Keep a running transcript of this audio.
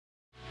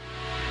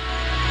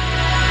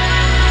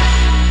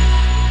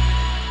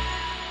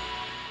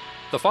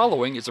The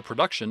following is a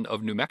production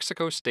of New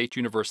Mexico State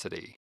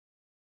University.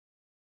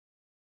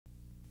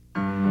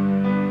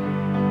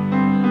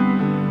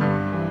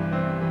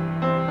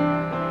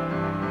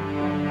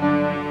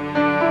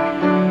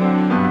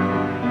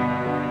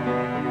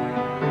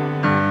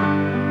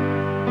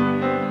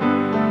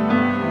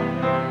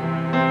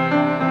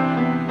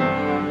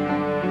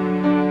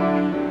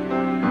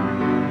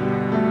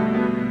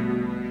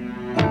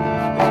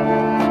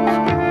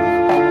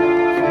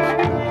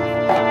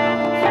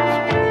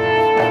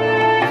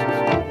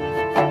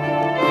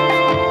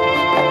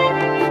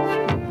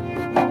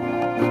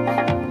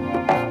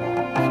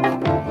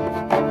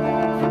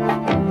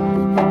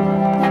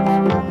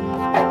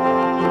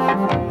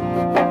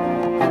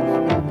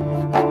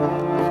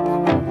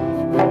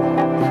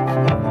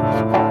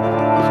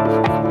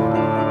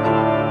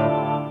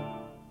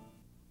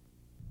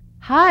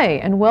 Hi,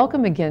 and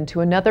welcome again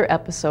to another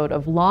episode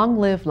of Long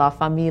Live La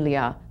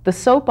Familia, the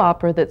soap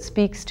opera that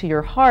speaks to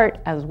your heart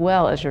as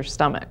well as your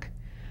stomach.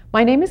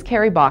 My name is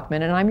Carrie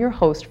Bachman, and I'm your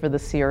host for the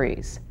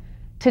series.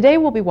 Today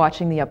we'll be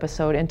watching the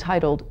episode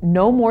entitled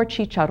No More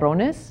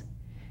Chicharrones,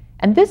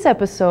 and this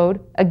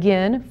episode,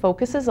 again,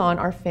 focuses on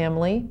our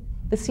family,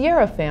 the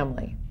Sierra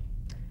family.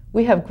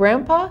 We have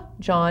Grandpa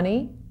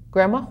Johnny,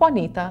 Grandma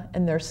Juanita,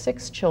 and their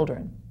 6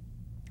 children.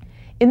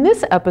 In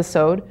this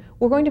episode,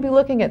 we're going to be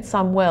looking at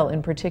Samuel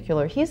in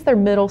particular. He's their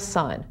middle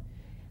son.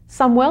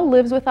 Samuel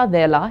lives with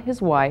Adela,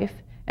 his wife,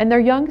 and their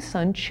young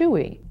son,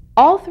 Chuy.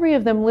 All 3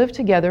 of them live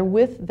together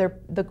with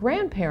the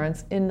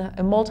grandparents in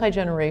a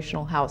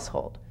multi-generational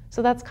household.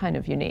 So that's kind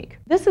of unique.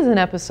 This is an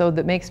episode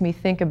that makes me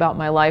think about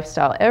my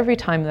lifestyle every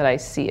time that I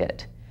see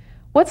it.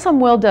 What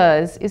Samuel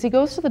does is he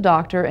goes to the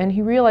doctor and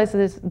he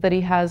realizes that he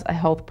has a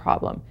health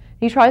problem.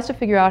 He tries to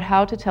figure out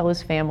how to tell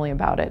his family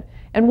about it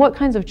and what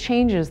kinds of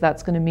changes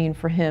that's going to mean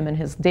for him and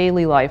his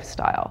daily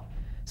lifestyle.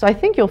 So I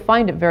think you'll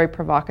find it very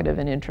provocative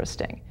and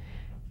interesting.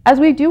 As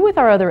we do with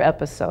our other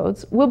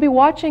episodes, we'll be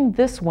watching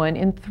this one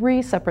in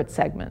 3 separate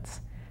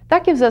segments.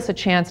 That gives us a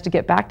chance to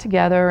get back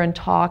together and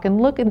talk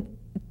and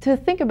to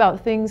think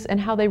about things and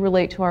how they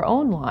relate to our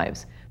own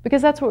lives,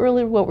 because that's what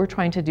we're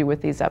trying to do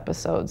with these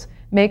episodes,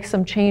 make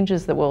some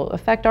changes that will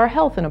affect our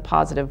health in a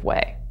positive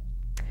way.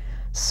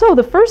 So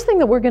the first thing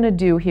that we're going to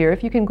do here,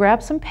 if you can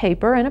grab some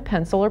paper and a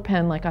pencil or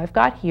pen like I've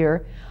got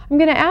here, I'm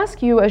going to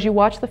ask you as you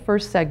watch the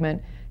first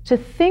segment to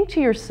think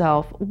to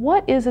yourself,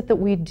 what is it that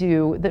we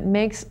do that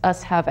makes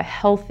us have a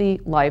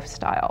healthy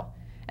lifestyle?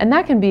 And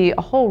that can be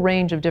a whole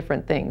range of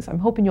different things. I'm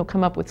hoping you'll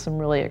come up with some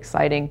really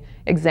exciting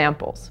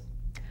examples.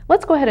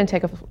 Let's go ahead and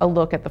take a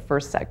look at the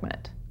first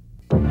segment.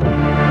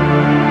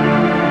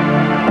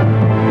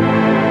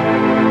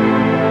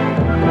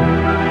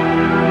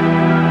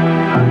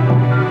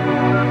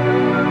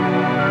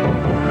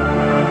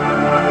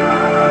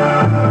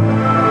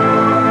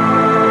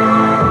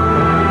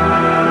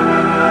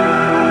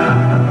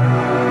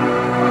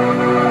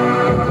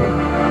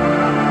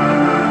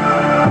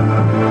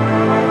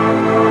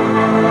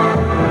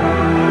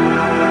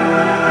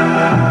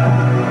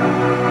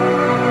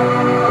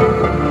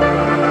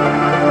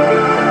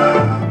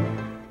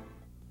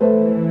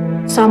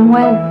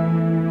 Samuel,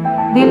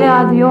 dile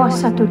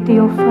adiós a tu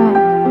tío Frank.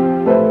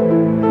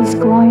 He's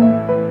going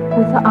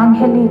with the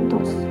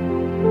angelitos.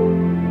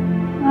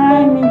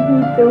 Ay,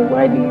 mijito,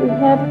 why do you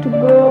have to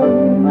go?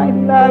 I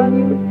love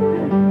you.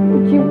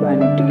 But you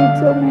wanted to eat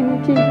so many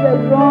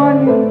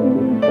chicharrones,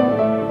 mijito.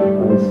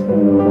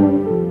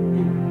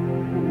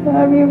 I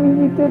love you,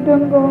 mijito.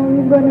 Don't go.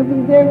 You're going to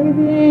be there with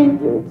the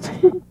angels.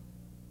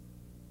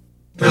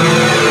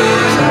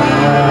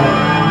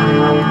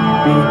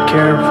 Be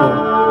careful,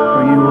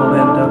 or you will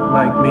end up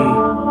like me.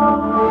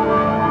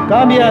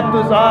 Cambia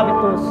tus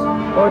hábitos,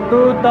 o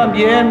tú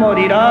también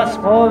morirás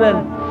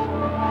joven.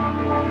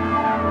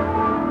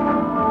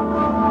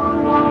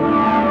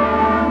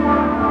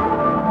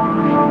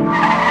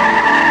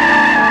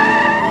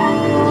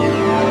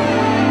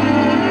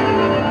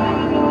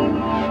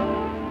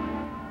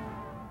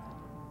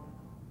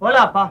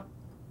 Hola, pa.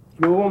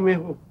 ¿Qué hubo,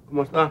 mijo?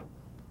 ¿Cómo está?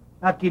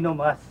 Aquí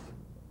nomás.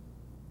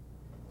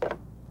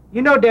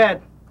 You know,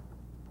 Dad,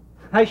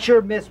 I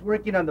sure miss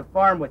working on the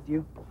farm with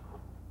you.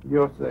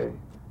 Yo sé.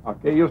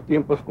 Aquellos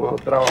tiempos cuando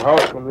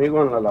trabajabas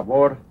conmigo en la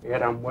labor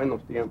eran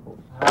buenos tiempos.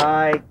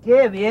 Ay,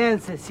 qué bien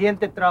se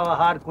siente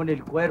trabajar con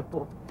el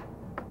cuerpo.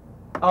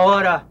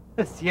 Ahora,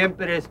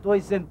 siempre estoy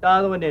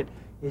sentado en el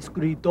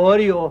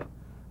escritorio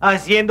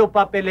haciendo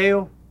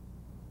papeleo.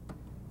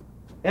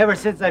 Ever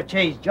since I've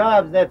changed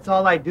jobs, that's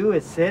all I do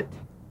is sit.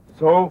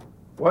 So,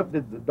 what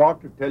did the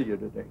doctor tell you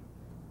today?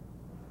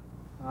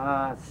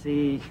 Ah,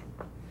 sí.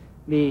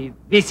 Mi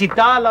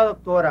visita a la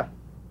doctora.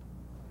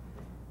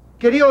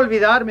 Quería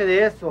olvidarme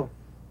de eso.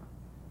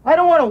 I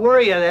don't want to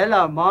worry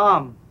Adela,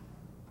 Mom.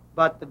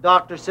 But the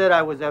doctor said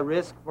I was at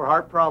risk for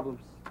heart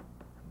problems.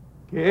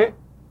 ¿Qué?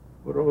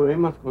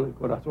 ¿Problemas con el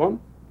corazón?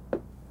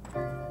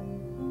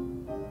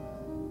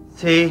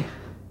 Sí.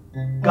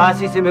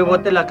 Casi se me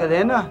bota la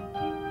cadena.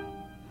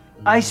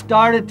 I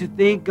started to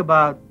think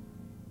about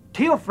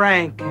Tío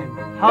Frank and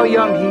how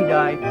young he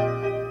died.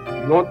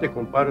 No te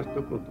compares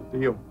tú con tu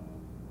tío.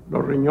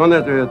 Los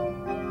riñones de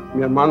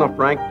mi hermano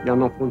Frank ya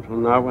no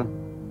funcionaban.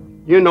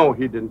 You know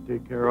he didn't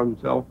take care of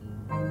himself.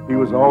 He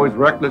was always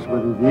reckless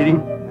with his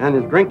eating and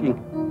his drinking.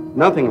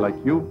 Nothing like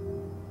you.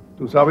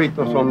 Tus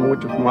hábitos son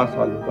mucho más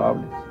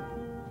saludables.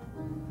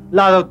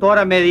 La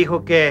doctora me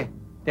dijo que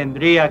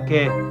tendría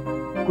que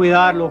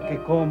cuidar lo que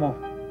como.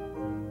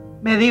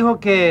 Me dijo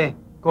que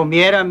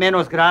comiera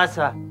menos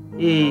grasa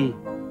y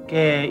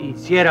que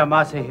hiciera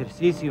más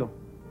ejercicio.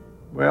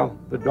 Well,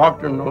 the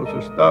doctor knows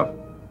her stuff.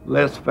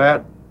 Less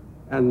fat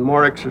and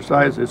more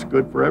exercise is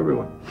good for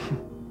everyone.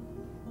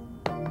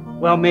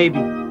 Well, maybe.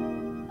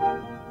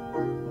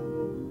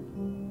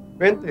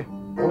 Vente,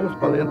 vamos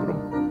para adentro.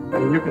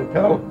 And you can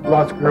tell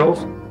lots of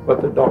girls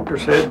what the doctor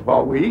said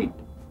while we eat.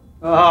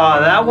 Ah,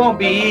 that won't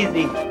be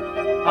easy.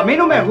 A mí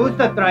no me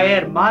gusta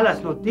traer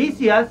malas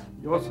noticias.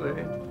 Yo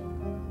sé.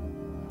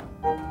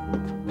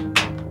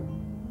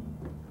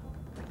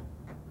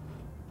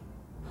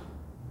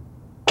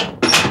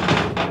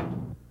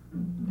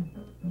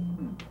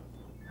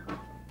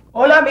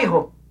 Hola,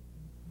 mijo.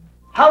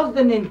 How's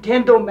the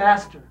Nintendo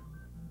Master?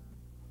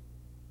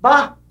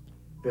 Va.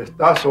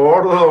 Está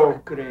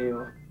sordo.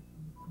 Creo.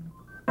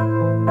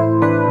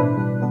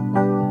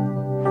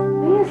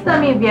 Ahí está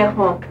mi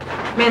viejo.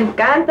 Me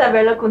encanta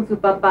verlo con su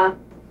papá.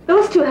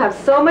 Those two have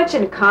so much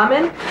in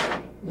common.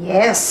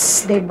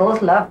 Yes, they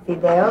both love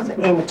fideos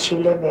en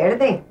chile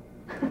verde.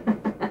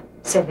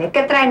 Se ve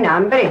que traen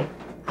hambre.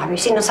 A ver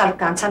si nos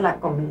alcanza la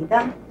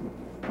comida.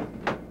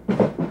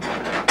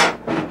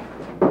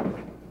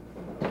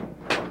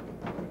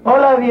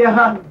 Hola,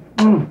 vieja.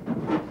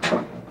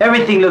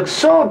 Everything looks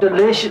so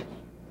delicious.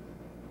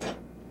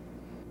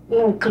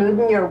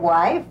 Including your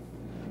wife.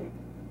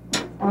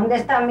 ¿Dónde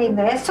está mi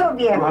beso,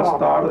 viejo? Más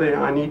tarde,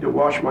 I need to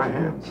wash my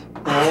hands.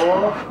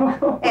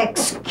 Oh,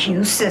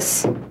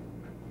 excuses.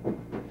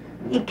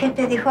 ¿Y qué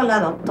te dijo la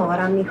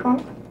doctora, mijo?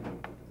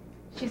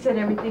 She said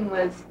everything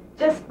was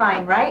just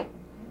fine, right?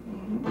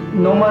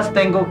 No más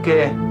tengo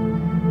que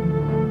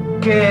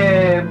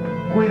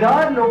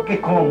cuidar lo que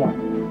como.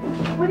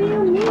 What do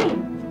you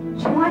mean?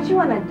 She wants you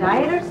on a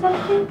diet or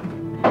something?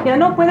 ¿Ya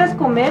no puedes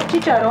comer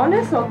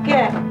chicharrones o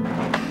qué?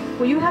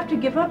 Will you have to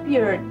give up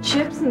your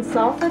chips and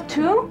salsa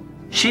too?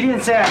 She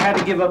didn't say I had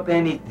to give up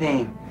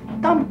anything.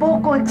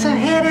 Tampoco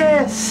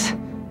exageres.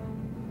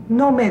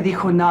 No me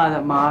dijo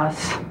nada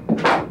más.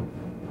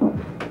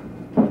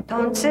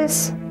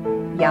 Entonces,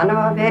 ¿ya no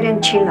va a haber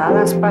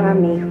enchiladas para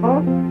mi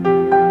hijo?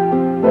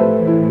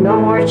 No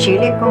more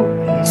chili con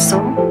queso?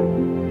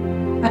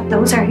 But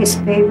those are his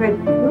favorite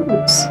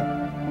foods.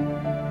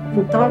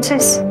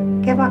 Entonces,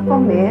 ¿qué va a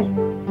comer?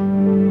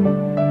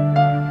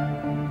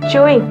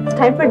 Chewy, it's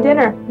time for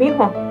dinner.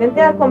 Mijo, vente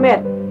a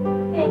comer.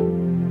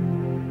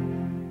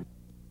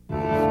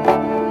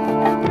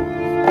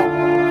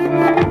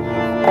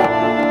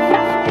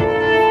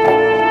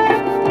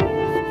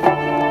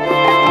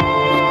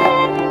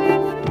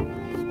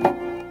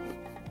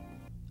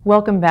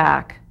 Welcome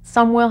back.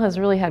 Samuel has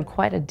really had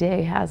quite a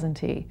day, hasn't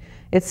he?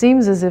 It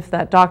seems as if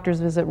that doctor's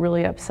visit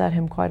really upset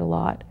him quite a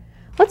lot.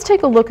 Let's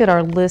take a look at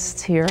our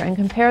lists here and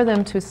compare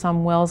them to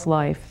Samuel's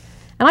life.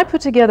 And I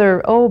put together,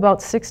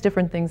 about 6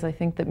 different things I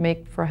think that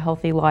make for a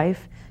healthy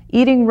life.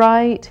 Eating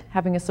right,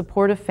 having a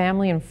supportive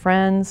family and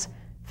friends,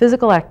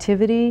 physical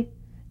activity,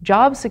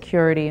 job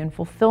security and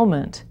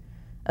fulfillment,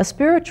 a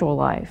spiritual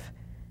life,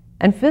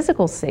 and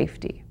physical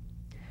safety.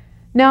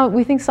 Now,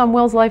 we think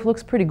Samuel's life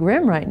looks pretty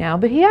grim right now,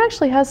 but he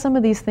actually has some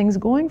of these things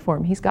going for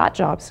him. He's got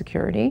job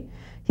security.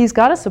 He's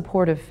got a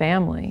supportive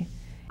family.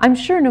 I'm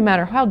sure no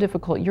matter how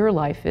difficult your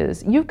life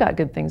is, you've got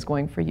good things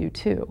going for you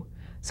too.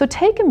 So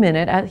take a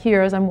minute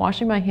here as I'm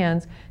washing my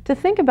hands to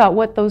think about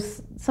what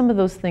some of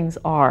those things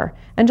are.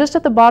 And just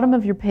at the bottom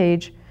of your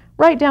page,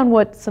 write down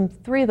what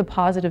 3 of the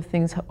positive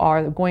things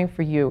are going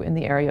for you in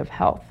the area of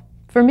health.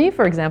 For me,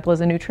 for example,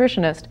 as a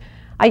nutritionist,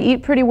 I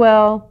eat pretty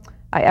well,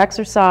 I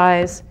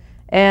exercise,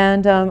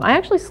 and I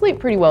actually sleep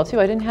pretty well too.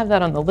 I didn't have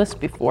that on the list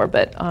before,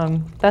 but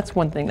that's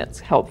one thing that's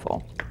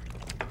helpful.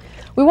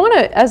 We want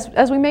to,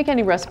 as we make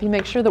any recipe,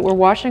 make sure that we're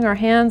washing our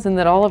hands and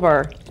that all of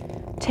our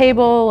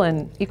table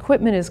and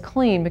equipment is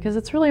clean, because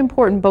it's really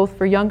important both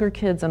for younger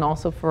kids and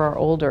also for our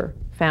older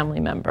family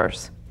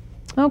members.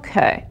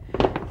 Okay,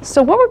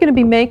 so what we're going to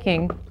be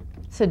making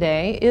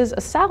today is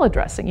a salad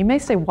dressing. You may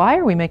say, why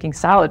are we making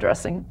salad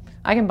dressing?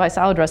 I can buy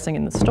salad dressing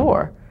in the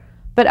store.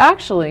 But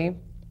actually,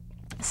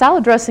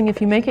 salad dressing,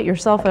 if you make it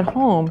yourself at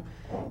home,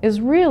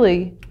 is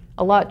really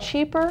a lot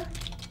cheaper,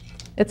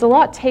 it's a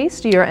lot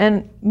tastier,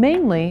 and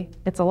mainly,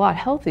 it's a lot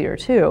healthier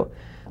too.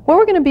 What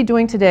we're going to be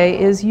doing today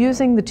is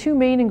using the 2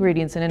 main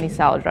ingredients in any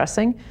salad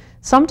dressing,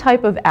 some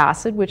type of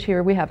acid, which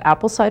here we have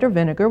apple cider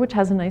vinegar, which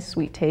has a nice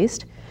sweet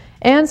taste,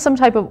 and some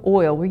type of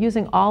oil. We're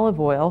using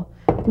olive oil,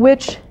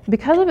 which,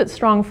 because of its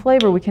strong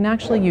flavor, we can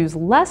actually use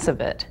less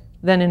of it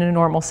than in a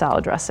normal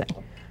salad dressing.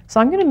 So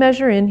I'm going to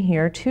measure in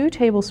here 2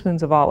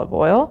 tablespoons of olive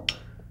oil,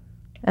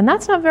 and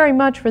that's not very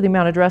much for the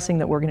amount of dressing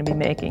that we're going to be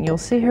making. You'll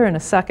see here in a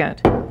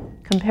second,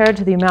 compared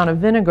to the amount of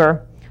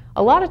vinegar.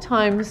 A lot of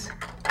times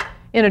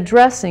in a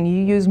dressing,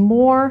 you use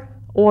more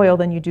oil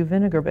than you do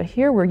vinegar, but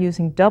here we're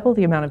using double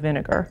the amount of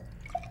vinegar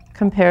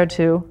compared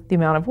to the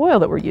amount of oil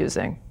that we're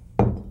using.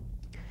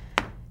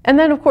 And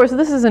then, of course,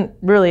 this isn't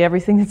really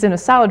everything that's in a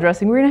salad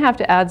dressing. We're going to have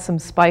to add some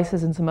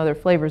spices and some other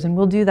flavors, and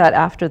we'll do that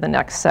after the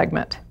next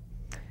segment.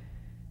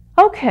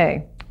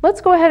 Okay,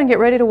 let's go ahead and get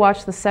ready to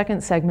watch the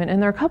second segment,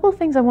 and there are a couple of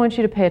things I want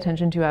you to pay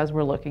attention to as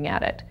we're looking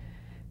at it.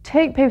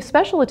 Pay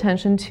special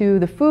attention to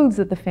the foods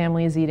that the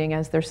family is eating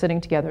as they're sitting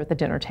together at the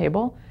dinner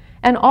table,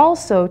 and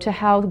also to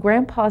how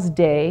Grandpa's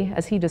day,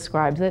 as he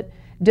describes it,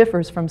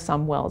 differs from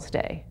Samuel's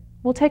day.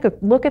 We'll take a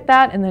look at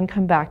that and then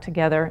come back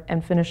together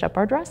and finish up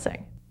our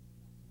dressing.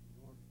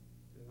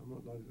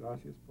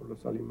 Gracias por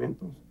los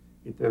alimentos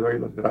y te doy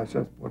las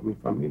gracias por mi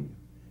familia.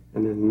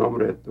 En el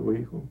nombre de tu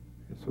Hijo,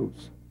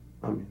 Jesús.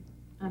 Amén.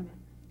 Amen.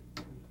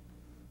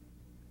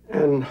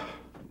 And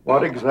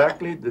what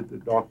exactly did the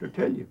doctor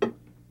tell you?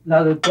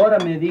 La doctora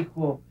me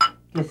dijo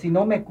que si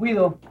no me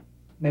cuido,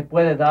 me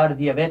puede dar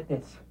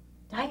diabetes.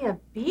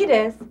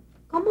 Diabetes?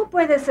 ¿Cómo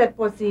puede ser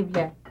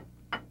posible?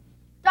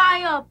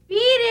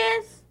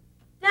 Diabetes?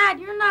 Dad,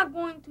 you're not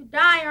going to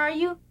die, are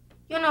you?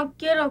 Yo no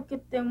quiero que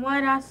te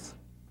mueras.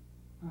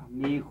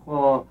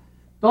 Mijo,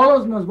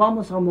 todos nos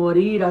vamos a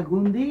morir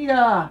algún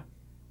día.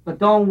 But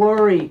don't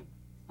worry,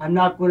 I'm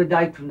not going to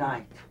die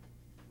tonight.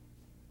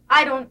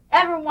 I don't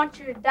ever want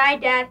you to die,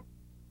 Dad.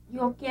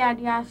 Yo qué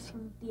haría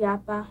sin ti,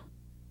 Papa.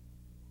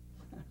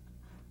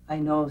 I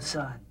know,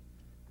 son.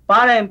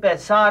 Para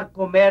empezar a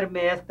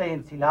comerme esta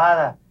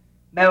ensalada,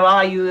 me va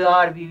a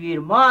ayudar a vivir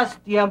más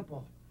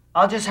tiempo.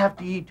 I'll just have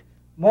to eat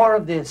more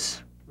of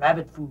this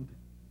rabbit food.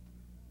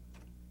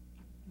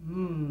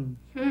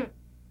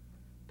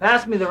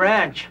 Pass me the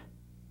ranch.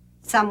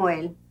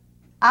 Samuel,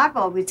 I've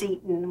always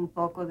eaten un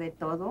poco de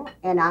todo,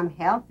 and I'm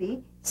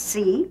healthy.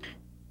 See,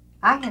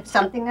 I have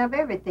something of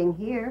everything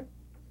here.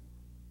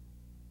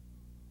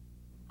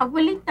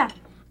 Abuelita,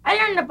 I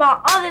learned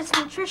about all this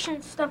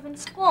nutrition stuff in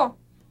school.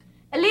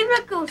 El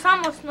libro que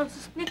usamos nos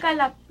explica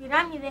la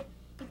pirámide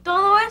y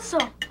todo eso.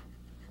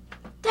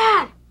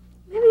 Dad,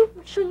 maybe if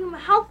I show you my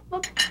health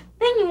book,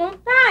 then you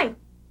won't die.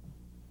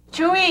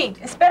 Chuy,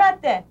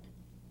 espérate.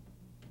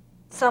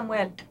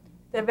 Samuel,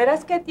 de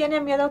veras que tiene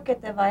miedo que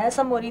te vayas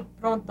a morir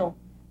pronto.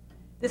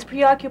 This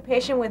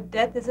preoccupation with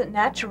death isn't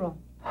natural.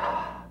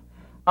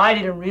 I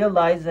didn't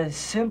realize that a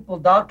simple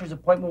doctor's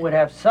appointment would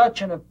have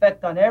such an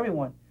effect on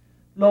everyone.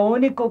 Lo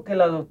único que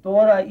la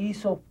doctora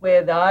hizo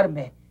fue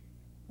darme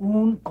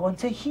un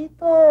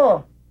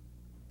consejito.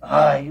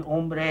 Ay,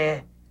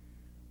 hombre.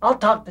 I'll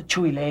talk to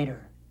Chuy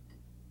later.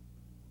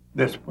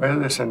 Después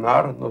de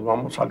cenar, nos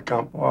vamos al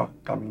campo a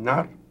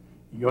caminar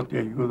y yo te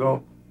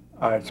ayudo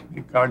a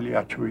explicarle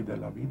a Chuy de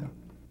la vida.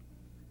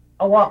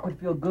 A walk would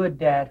feel good,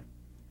 Dad.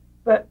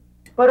 But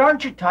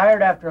aren't you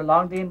tired after a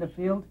long day in the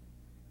field?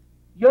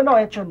 Yo no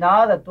he hecho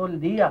nada todo el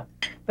día,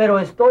 pero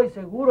estoy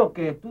seguro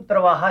que tú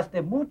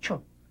trabajaste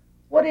mucho.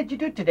 What did you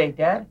do today,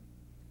 Dad?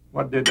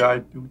 What did I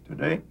do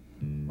today?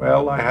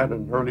 Well, I had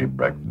an early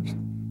breakfast.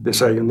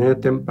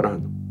 Desayuné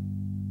temprano.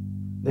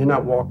 Then I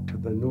walked to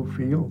the new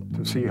field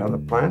to see how the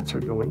plants are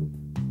doing.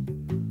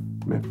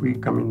 Me fui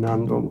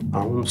caminando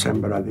a un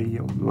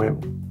sembradillo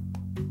nuevo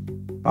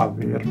para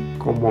ver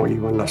cómo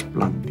iban las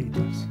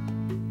plantitas.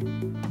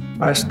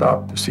 I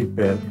stopped to see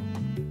Pedro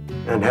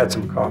and had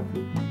some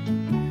coffee.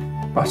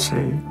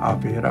 Pasé a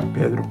ver a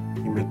Pedro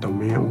y me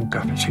tomé un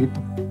cafecito.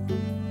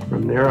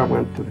 From there, I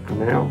went to the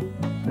canal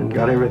and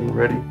got everything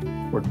ready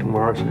for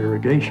tomorrow's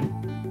irrigation.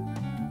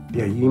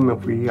 De allí me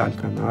fui al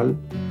canal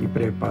y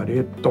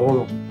preparé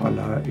todo para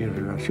la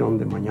irrigación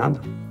de mañana.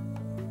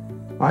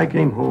 I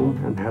came home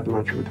and had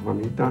lunch with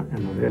Juanita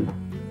and Adela.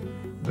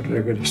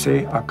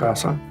 Regresé a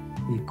casa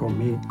y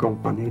comí con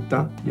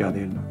Juanita y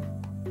Adela.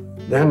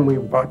 Then we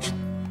watched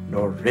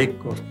Los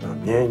ricos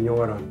también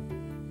lloran.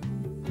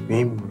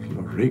 Vimos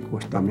Los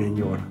ricos también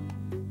lloran.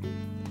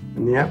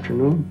 In the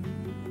afternoon,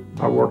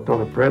 I worked on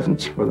the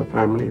presents for the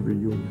family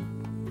reunion.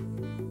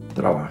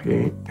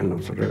 Trabajé en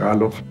los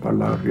regalos para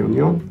la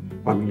reunión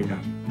familiar.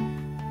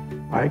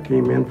 I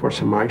came in for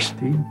some iced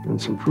tea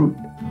and some fruit.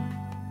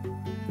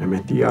 Me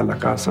metí a la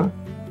casa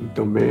y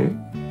tomé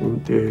un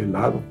té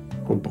helado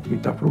con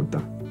poquita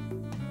fruta.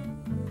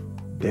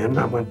 Then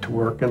I went to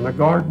work in the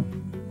garden.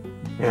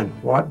 And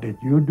what did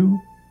you do?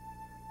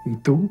 ¿Y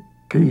tú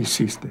qué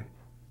hiciste?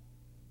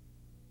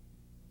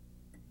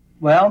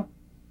 Well,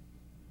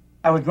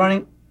 I was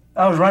running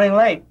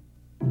late,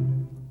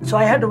 so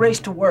I had to race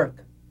to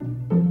work.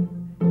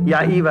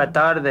 Ya iba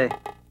tarde,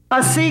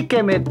 así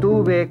que me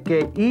tuve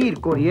que ir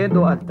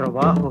corriendo al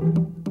trabajo.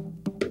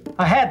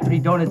 I had 3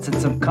 donuts and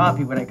some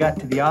coffee when I got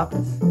to the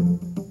office.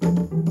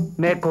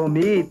 Me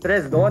comí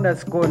 3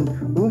 donuts con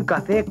un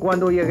café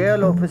cuando llegué a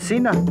la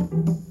oficina.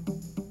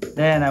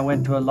 Then I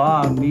went to a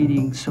long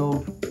meeting,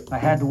 so I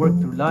had to work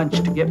through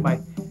lunch to get my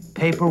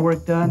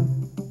paperwork done.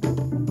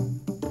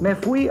 Me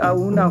fui a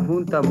una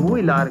junta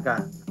muy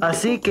larga,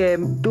 así que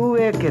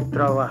tuve que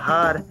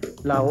trabajar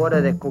la hora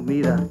de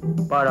comida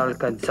para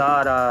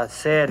alcanzar a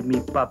hacer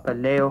mi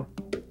papeleo.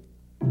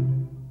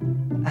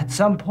 At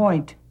some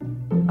point,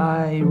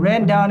 I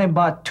ran down and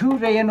bought 2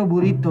 relleno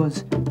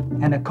burritos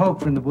and a Coke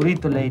from the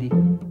burrito lady.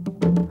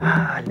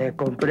 Le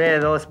compré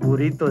 2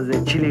 burritos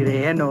de chile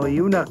relleno y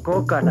una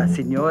Coca a la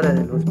señora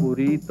de los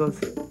burritos.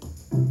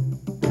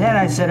 Then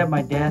I sat at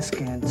my desk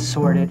and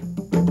sorted.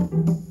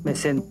 Me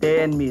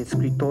senté en mi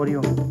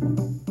escritorio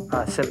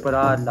a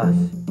separar las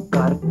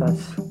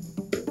cartas.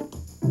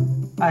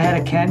 I had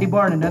a candy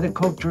bar and another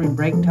Coke during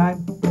break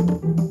time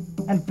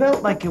and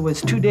felt like it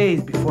was 2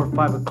 days before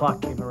 5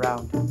 o'clock came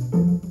around.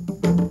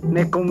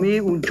 Me comí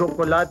un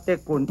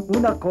chocolate con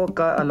una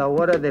Coca a la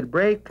hora del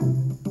break.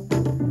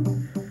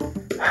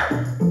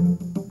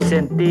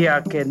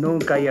 Sentía que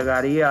nunca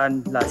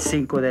llegarían las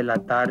 5 de la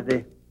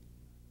tarde.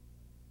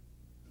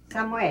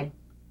 Samuel,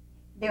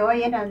 de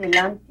hoy en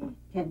adelante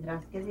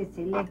tendrás que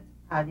decirle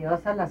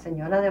adiós a la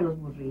señora de los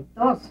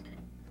burritos.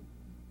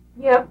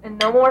 Yep, and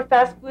no more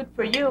fast food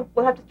for you.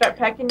 We'll have to start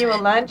packing you a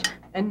lunch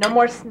and no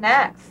more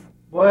snacks.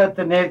 Voy a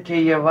tener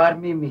que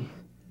llevarme mi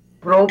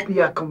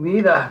propia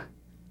comida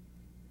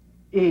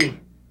y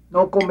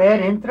no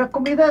comer entre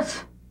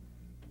comidas.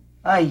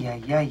 Ay,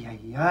 ay, ay,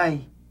 ay,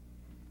 ay.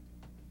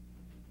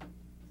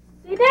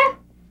 See, Dad?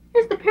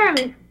 Here's the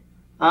pyramid.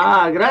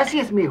 Ah,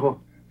 gracias, mijo.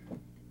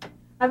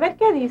 A ver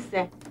qué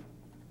dice.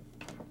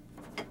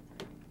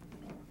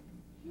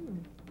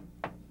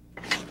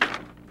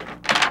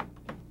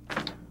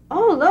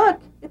 Oh, look,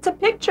 it's a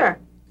picture.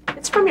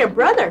 It's from your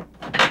brother.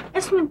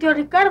 Es mi tío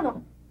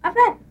Ricardo. A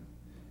ver.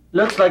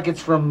 Looks like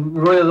it's from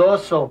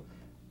Ruidoso,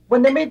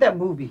 when they made that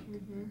movie.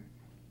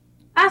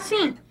 Ah,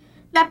 sí.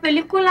 La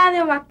película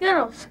de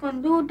vaqueros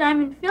con Lou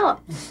Diamond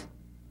Phillips.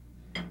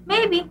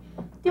 Maybe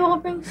they will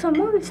bring some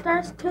movie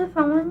stars to the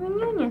family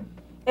reunion.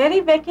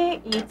 Eri,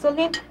 Becky y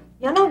Itzolin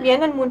ya no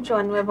vienen mucho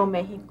a Nuevo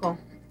México.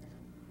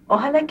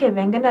 Ojalá que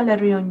vengan a la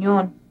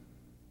reunión.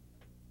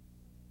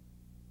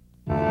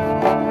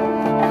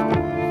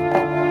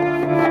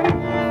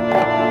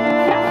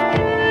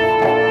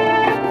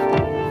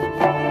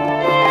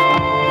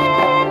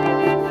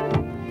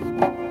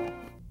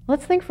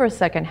 Let's think for a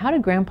second, how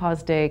did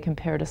Grandpa's day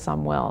compare to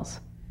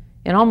Samuel's?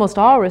 In almost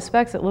all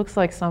respects, it looks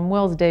like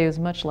Samuel's day was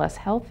much less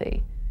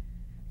healthy.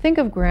 Think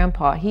of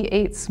Grandpa. He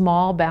ate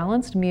small,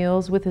 balanced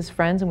meals with his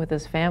friends and with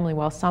his family,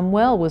 while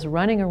Samuel was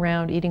running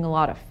around eating a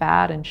lot of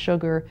fat and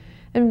sugar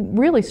and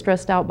really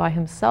stressed out by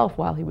himself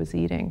while he was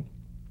eating.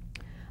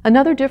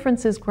 Another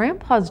difference is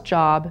Grandpa's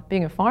job,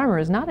 being a farmer,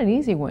 is not an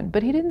easy one,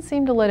 but he didn't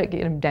seem to let it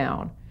get him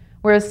down,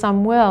 whereas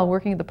Samuel,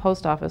 working at the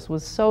post office,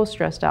 was so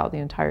stressed out the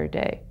entire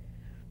day.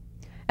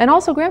 And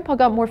also, Grandpa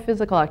got more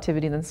physical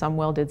activity than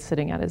Samuel did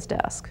sitting at his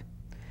desk.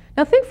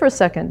 Now think for a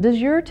second,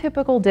 does your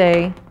typical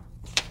day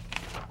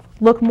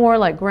look more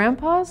like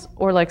Grandpa's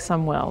or like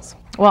Samuel's?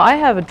 Well, I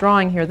have a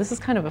drawing here. This is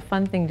kind of a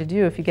fun thing to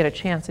do if you get a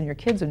chance, and your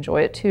kids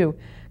enjoy it too.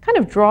 Kind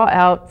of draw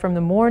out from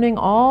the morning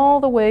all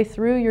the way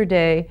through your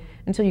day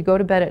until you go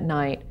to bed at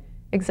night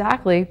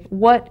exactly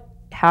what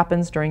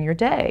happens during your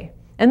day.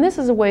 And this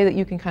is a way that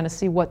you can kind of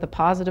see what the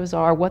positives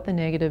are, what the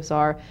negatives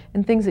are,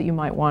 and things that you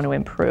might want to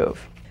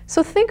improve.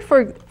 So think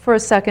for a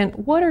second,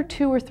 what are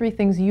 2 or 3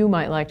 things you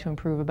might like to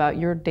improve about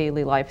your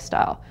daily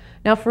lifestyle?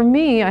 Now for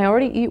me, I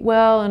already eat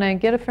well and I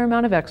get a fair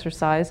amount of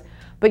exercise,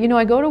 but you know,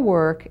 I go to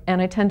work and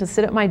I tend to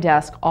sit at my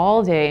desk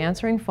all day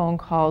answering phone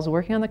calls,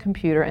 working on the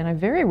computer, and I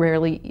very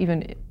rarely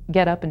even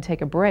get up and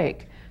take a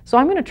break. So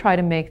I'm going to try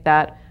to make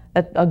that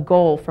a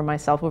goal for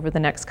myself over the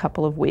next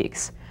couple of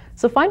weeks.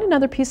 So find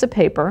another piece of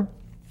paper,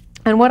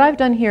 and what I've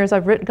done here is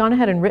I've gone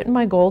ahead and written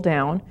my goal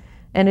down,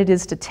 and it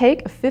is to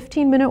take a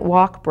 15-minute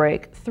walk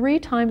break 3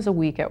 times a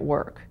week at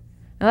work.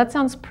 Now that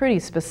sounds pretty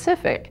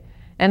specific,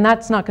 and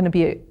that's not going to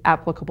be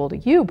applicable to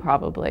you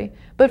probably,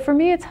 but for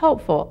me it's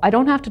helpful. I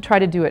don't have to try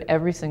to do it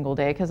every single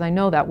day because I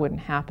know that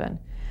wouldn't happen.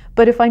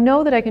 But if I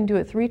know that I can do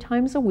it 3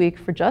 times a week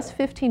for just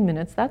 15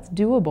 minutes, that's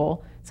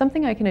doable,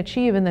 something I can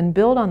achieve, and then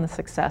build on the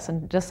success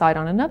and decide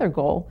on another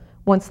goal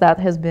once that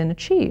has been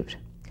achieved.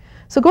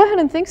 So go ahead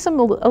and think a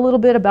little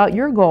bit about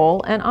your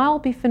goal, and I'll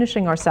be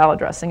finishing our salad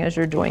dressing as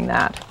you're doing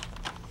that.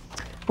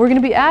 We're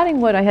going to be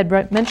adding what I had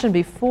mentioned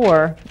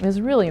before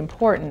is really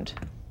important,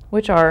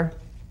 which are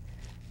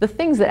the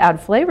things that add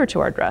flavor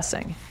to our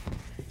dressing.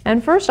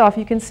 And first off,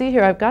 you can see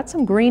here I've got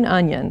some green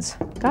onions,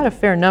 got a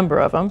fair number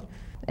of them.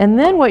 And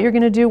then what you're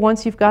going to do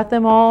once you've got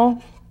them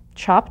all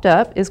chopped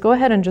up is go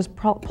ahead and just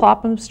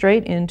plop them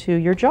straight into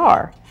your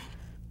jar.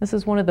 This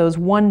is one of those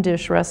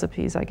one-dish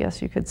recipes, I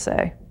guess you could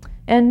say.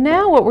 And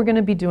now what we're going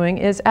to be doing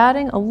is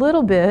adding a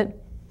little bit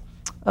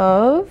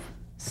of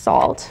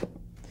salt.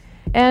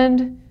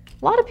 And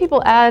a lot of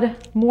people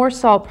add more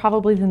salt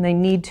probably than they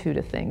need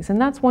to things.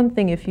 And that's one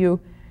thing, if you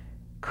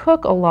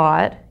cook a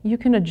lot, you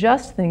can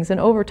adjust things,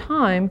 and over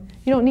time,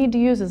 you don't need to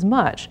use as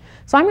much.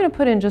 So I'm going to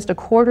put in just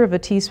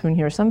 1/4 teaspoon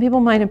here. Some people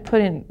might have put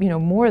in,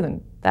 more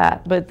than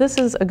that, but this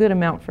is a good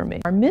amount for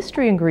me. Our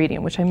mystery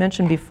ingredient, which I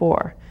mentioned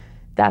before,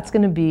 that's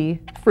going to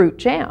be fruit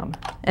jam.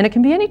 And it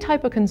can be any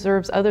type of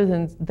conserves other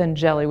than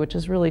jelly, which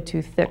is really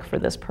too thick for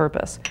this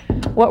purpose.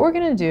 What we're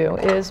going to do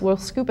is we'll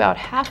scoop out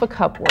 1/2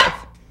 cup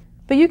worth.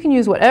 But you can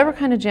use whatever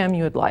kind of jam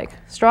you would like.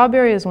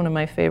 Strawberry is one of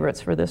my favorites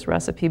for this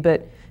recipe,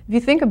 but if you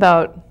think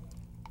about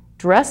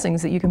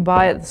dressings that you can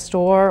buy at the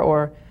store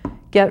or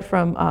get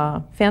from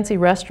a fancy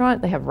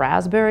restaurant. They have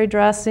raspberry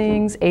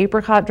dressings,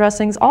 apricot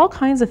dressings, all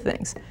kinds of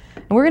things.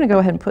 And we're going to go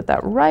ahead and put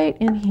that right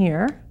in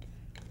here,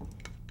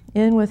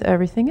 in with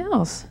everything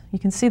else. You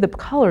can see the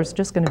color is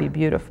just going to be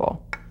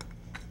beautiful.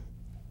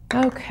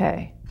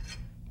 Okay.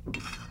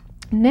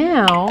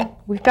 Now,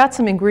 we've got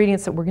some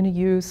ingredients that we're going to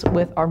use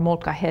with our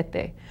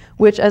molcajete,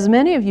 which, as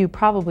many of you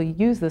probably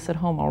use this at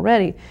home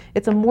already,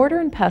 it's a mortar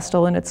and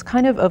pestle, and it's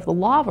kind of the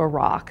lava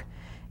rock.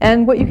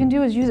 And what you can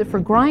do is use it for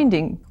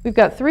grinding. We've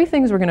got 3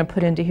 things we're going to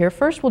put into here.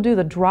 First, we'll do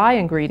the dry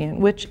ingredient,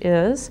 which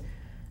is,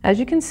 as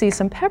you can see,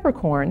 some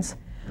peppercorns.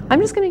 I'm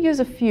just going to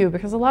use a few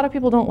because a lot of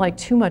people don't like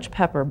too much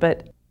pepper,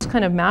 but just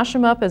kind of mash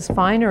them up as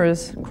fine or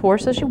as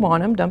coarse as you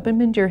want them, dump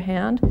them into your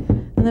hand,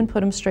 and then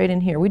put them straight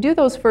in here. We do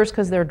those first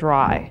because they're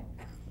dry.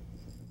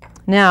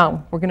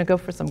 Now, we're going to go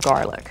for some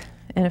garlic.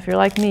 And if you're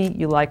like me,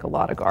 you like a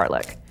lot of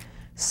garlic.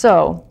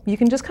 So you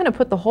can just kind of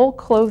put the whole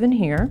clove in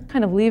here,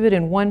 kind of leave it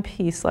in one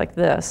piece like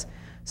this,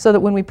 so that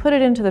when we put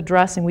it into the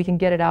dressing, we can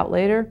get it out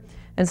later,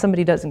 and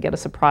somebody doesn't get a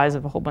surprise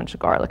of a whole bunch of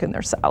garlic in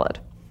their salad.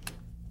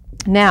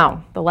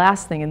 Now, the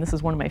last thing, and this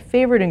is one of my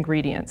favorite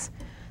ingredients,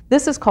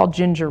 this is called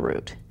ginger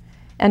root.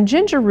 And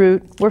ginger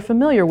root we're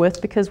familiar with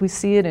because we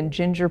see it in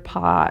ginger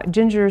pie,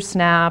 ginger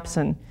snaps,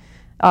 and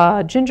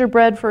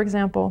gingerbread, for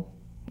example.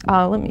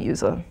 Let me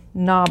use a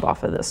knob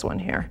off of this one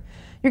here.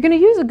 You're going to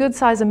use a good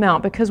size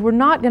amount because we're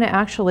not going to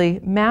actually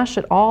mash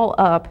it all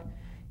up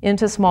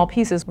into small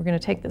pieces. We're going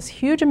to take this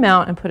huge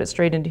amount and put it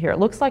straight into here. It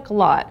looks like a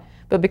lot,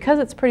 but because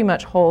it's pretty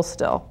much whole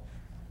still,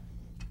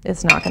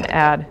 it's not going to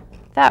add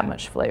that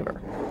much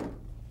flavor.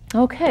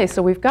 Okay,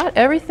 so we've got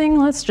everything.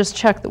 Let's just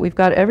check that we've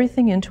got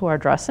everything into our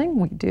dressing.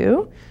 We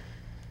do.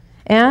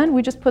 And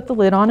we just put the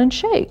lid on and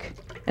shake.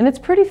 And it's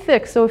pretty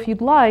thick, so if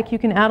you'd like, you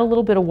can add a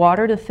little bit of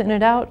water to thin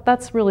it out.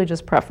 That's really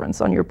just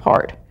preference on your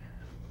part.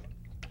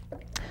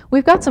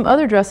 We've got some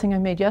other dressing I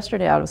made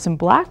yesterday out of some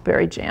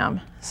blackberry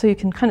jam. So you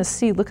can kind of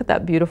see, look at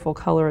that beautiful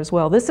color as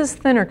well. This is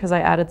thinner because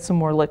I added some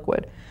more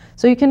liquid.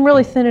 So you can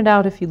really thin it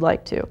out if you'd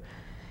like to.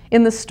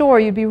 In the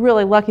store, you'd be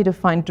really lucky to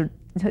find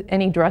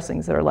any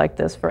dressings that are like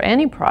this for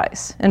any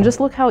price. And just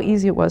look how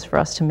easy it was for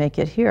us to make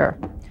it here.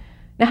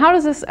 Now, how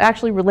does this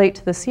actually relate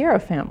to the Sierra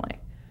family?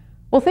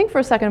 Well, think for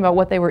a second about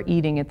what they were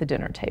eating at the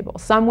dinner table.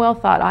 Samuel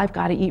thought, I've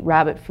got to eat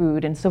rabbit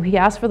food, and so he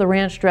asked for the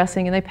ranch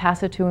dressing, and they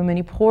pass it to him, and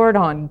he poured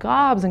on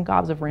gobs and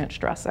gobs of ranch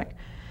dressing.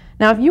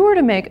 Now, if you were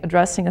to make a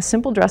dressing, a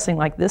simple dressing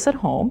like this at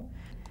home,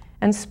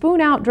 and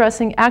spoon out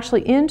dressing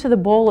actually into the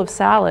bowl of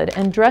salad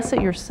and dress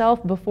it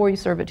yourself before you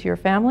serve it to your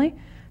family,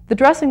 the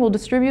dressing will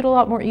distribute a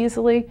lot more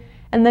easily,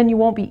 and then you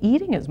won't be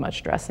eating as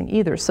much dressing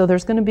either. So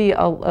there's going to be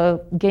a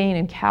gain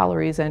in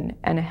calories and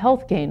a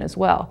health gain as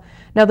well.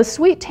 Now, the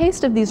sweet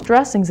taste of these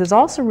dressings is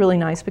also really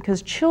nice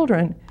because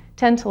children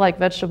tend to like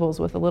vegetables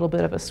with a little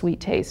bit of a sweet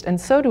taste, and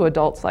so do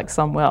adults like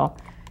Samuel,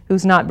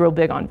 who's not real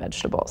big on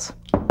vegetables.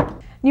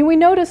 We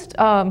noticed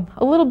a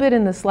little bit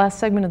in this last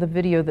segment of the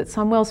video that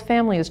Samuel's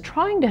family is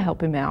trying to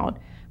help him out,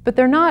 but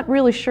they're not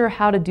really sure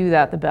how to do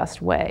that the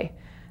best way.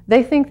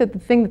 They think that the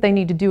thing that they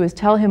need to do is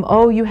tell him,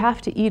 oh, you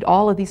have to eat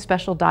all of these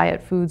special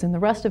diet foods, and the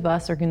rest of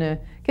us are going to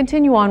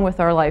continue on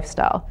with our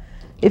lifestyle.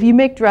 If you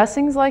make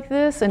dressings like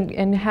this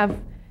and have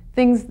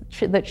things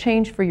that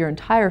change for your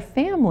entire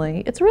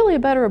family, it's really a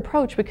better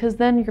approach because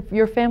then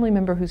your family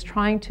member who's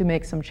trying to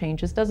make some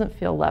changes doesn't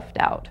feel left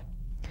out.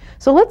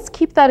 So let's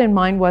keep that in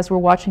mind as we're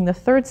watching the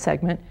third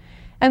segment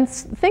and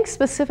think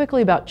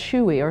specifically about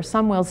Chewy, or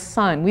Samuel's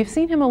son. We've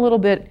seen him a little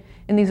bit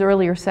in these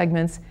earlier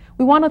segments.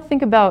 We want to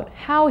think about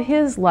how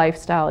his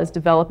lifestyle is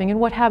developing and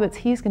what habits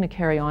he's going to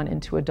carry on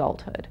into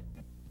adulthood.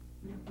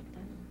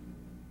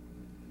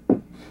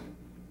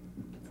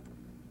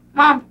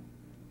 Mom,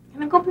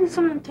 can I go play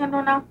some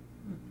Nintendo now?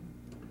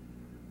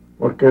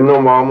 ¿Por qué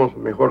no vamos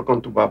mejor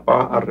con tu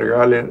papá a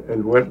regarle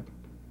el huerto?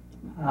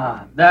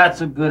 Ah,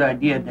 that's a good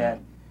idea, Dad.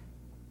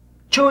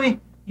 Chewy,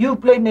 you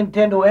played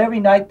Nintendo every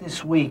night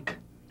this week.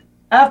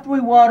 After we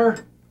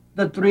water,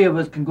 the 3 of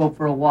us can go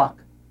for a walk.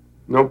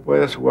 No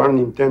puedes jugar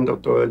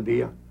Nintendo todo el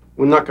día.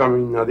 Una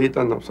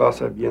caminadita nos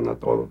hace bien a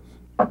todos.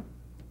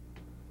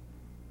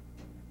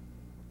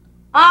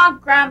 Ah,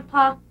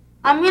 Grandpa,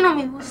 a mí no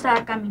me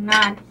gusta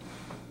caminar.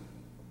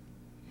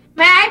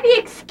 May I be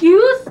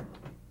excused?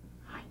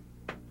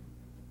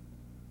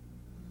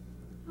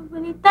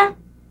 Abuelita,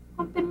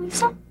 ¿con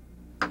permiso?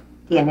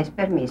 Tienes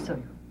permiso.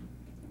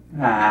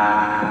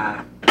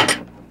 Ah.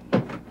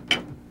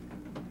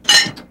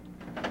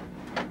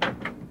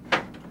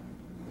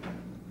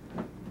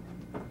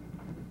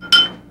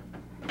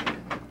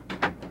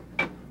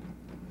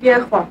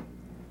 Viejo,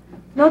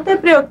 no te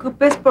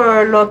preocupes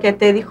por lo que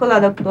te dijo la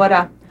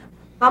doctora.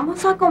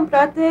 Vamos a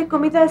comprarte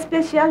comida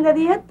especial de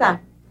dieta.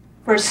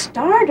 For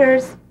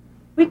starters,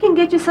 we can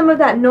get you some of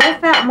that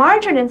no-fat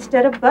margarine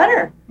instead of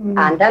butter.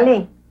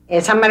 Ándale,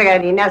 esa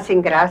margarina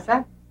sin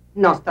grasa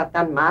no está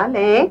tan mal,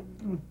 ¿eh?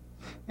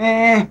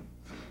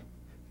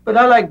 But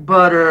I like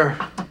butter.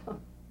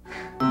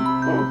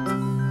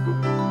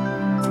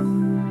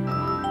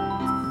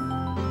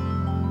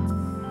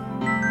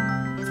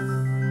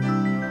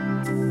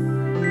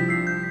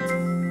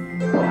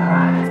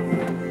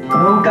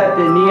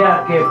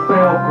 tendría que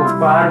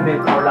preocuparme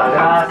por la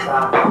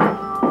grasa.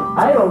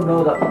 I don't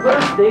know the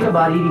first thing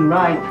about eating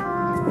right.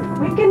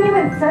 We can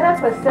even set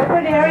up a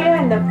separate area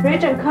in the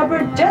fridge and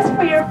cupboard just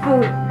for your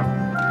food.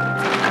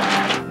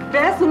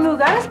 Ves un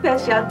lugar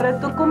especial para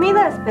tu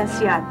comida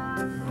especial.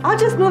 I'll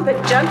just move the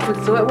junk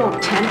food so it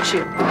won't tempt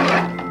you.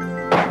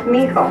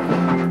 Mijo,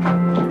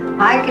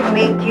 I could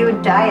make you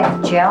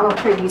diet jello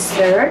for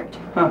dessert.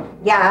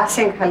 Ya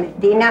hacen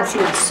gelatina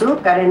sin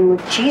azúcar en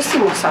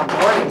muchísimos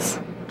sabores.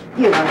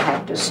 You don't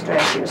have to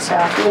stress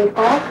yourself,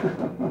 mijo.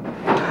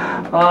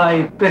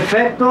 Ay,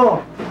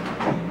 perfecto.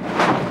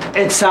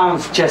 It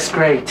sounds just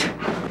great.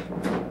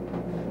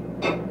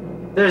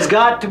 There's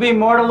got to be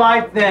more to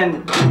life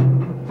than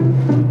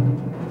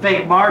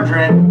fake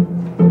margarine.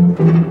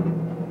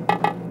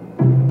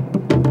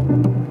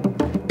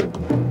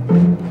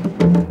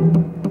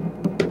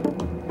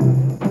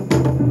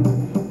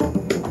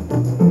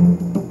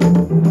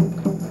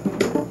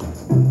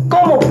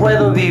 ¿Cómo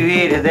puedo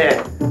vivir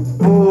de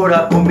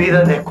pura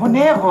comida de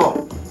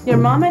conejo? Your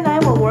mom and I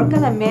will work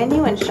on a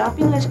menu and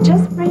shopping list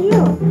just for you.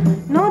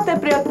 No te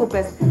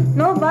preocupes,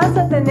 no vas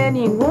a tener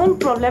ningún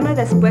problema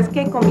después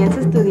que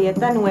comiences tu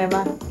dieta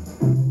nueva.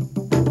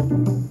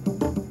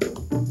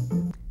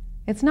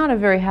 It's not a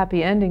very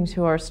happy ending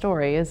to our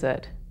story, is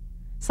it?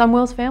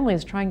 Samuel's family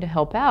is trying to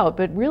help out,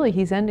 but really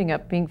he's ending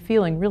up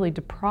feeling really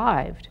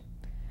deprived.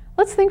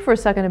 Let's think for a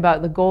second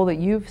about the goal that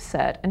you've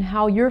set and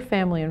how your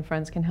family and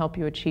friends can help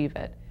you achieve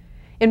it.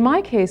 In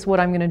my case, what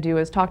I'm going to do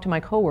is talk to my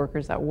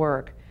coworkers at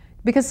work,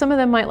 because some of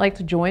them might like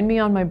to join me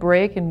on my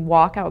break and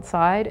walk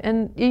outside,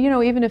 and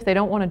even if they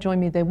don't want to join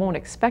me, they won't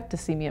expect to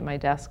see me at my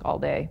desk all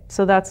day.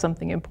 So that's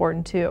something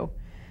important too.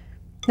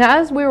 Now,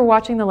 as we were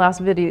watching the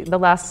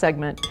last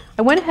segment,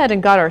 I went ahead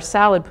and got our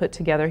salad put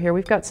together here.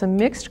 We've got some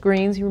mixed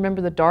greens. You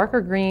remember the darker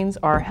greens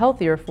are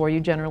healthier for you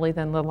generally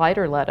than the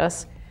lighter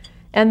lettuce.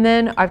 And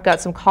then I've got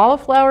some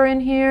cauliflower in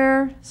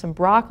here, some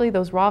broccoli,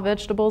 those raw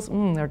vegetables,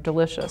 they're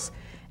delicious.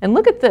 And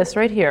look at this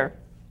right here,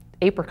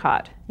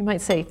 apricot. You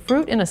might say,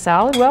 fruit in a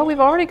salad? Well,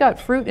 we've already got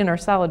fruit in our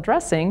salad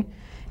dressing,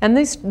 and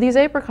these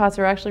apricots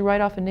are actually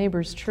right off a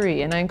neighbor's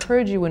tree. And I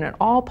encourage you, when at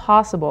all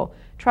possible,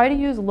 try to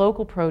use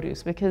local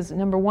produce, because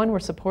number one, we're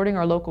supporting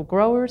our local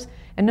growers,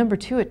 and number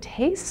two, it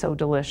tastes so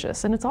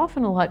delicious, and it's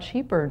often a lot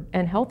cheaper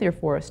and healthier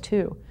for us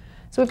too.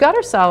 So we've got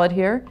our salad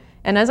here,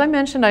 and as I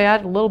mentioned, I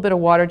added a little bit of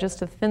water just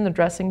to thin the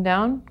dressing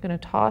down. I'm going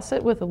to toss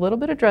it with a little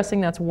bit of dressing.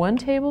 That's 1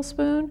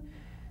 tablespoon,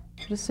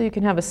 just so you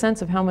can have a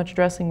sense of how much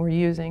dressing we're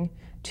using.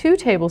 2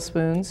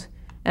 tablespoons,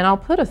 and I'll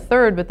put a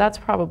third, but that's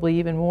probably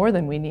even more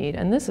than we need,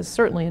 and this is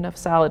certainly enough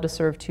salad to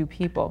serve 2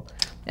 people.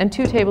 And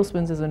 2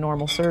 tablespoons is a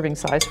normal serving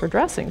size for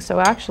dressing, so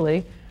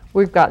actually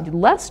we've got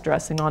less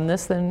dressing on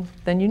this than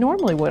you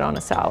normally would on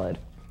a salad.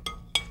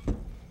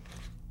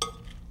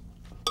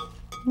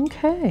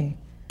 Okay.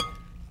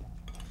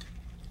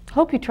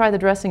 Hope you try the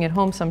dressing at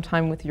home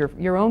sometime with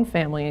your own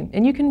family,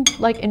 and you can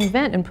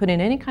invent and put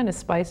in any kind of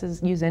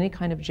spices, use any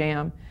kind of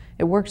jam.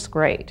 It works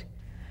great.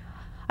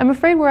 I'm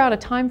afraid we're out of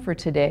time for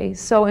today,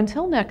 so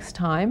until next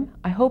time,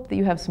 I hope that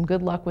you have some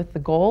good luck with the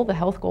goal, the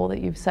health goal that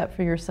you've set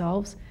for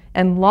yourselves,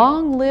 and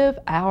long live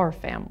our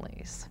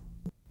families.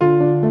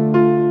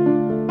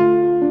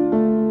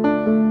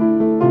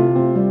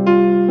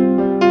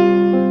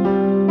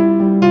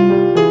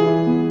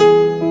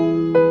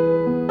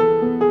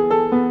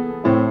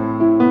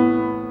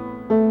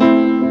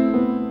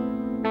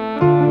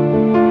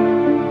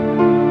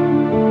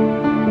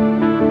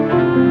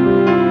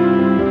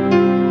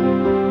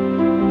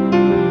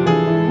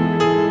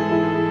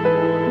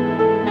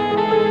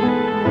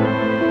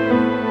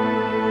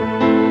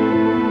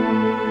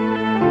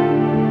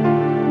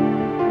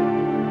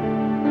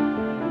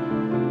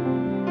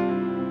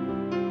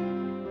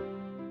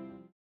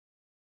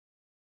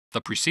 The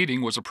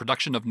preceding was a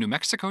production of New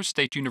Mexico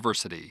State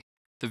University.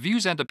 The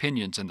views and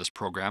opinions in this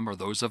program are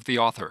those of the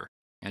author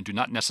and do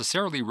not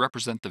necessarily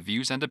represent the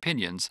views and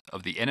opinions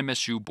of the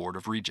NMSU Board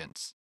of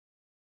Regents.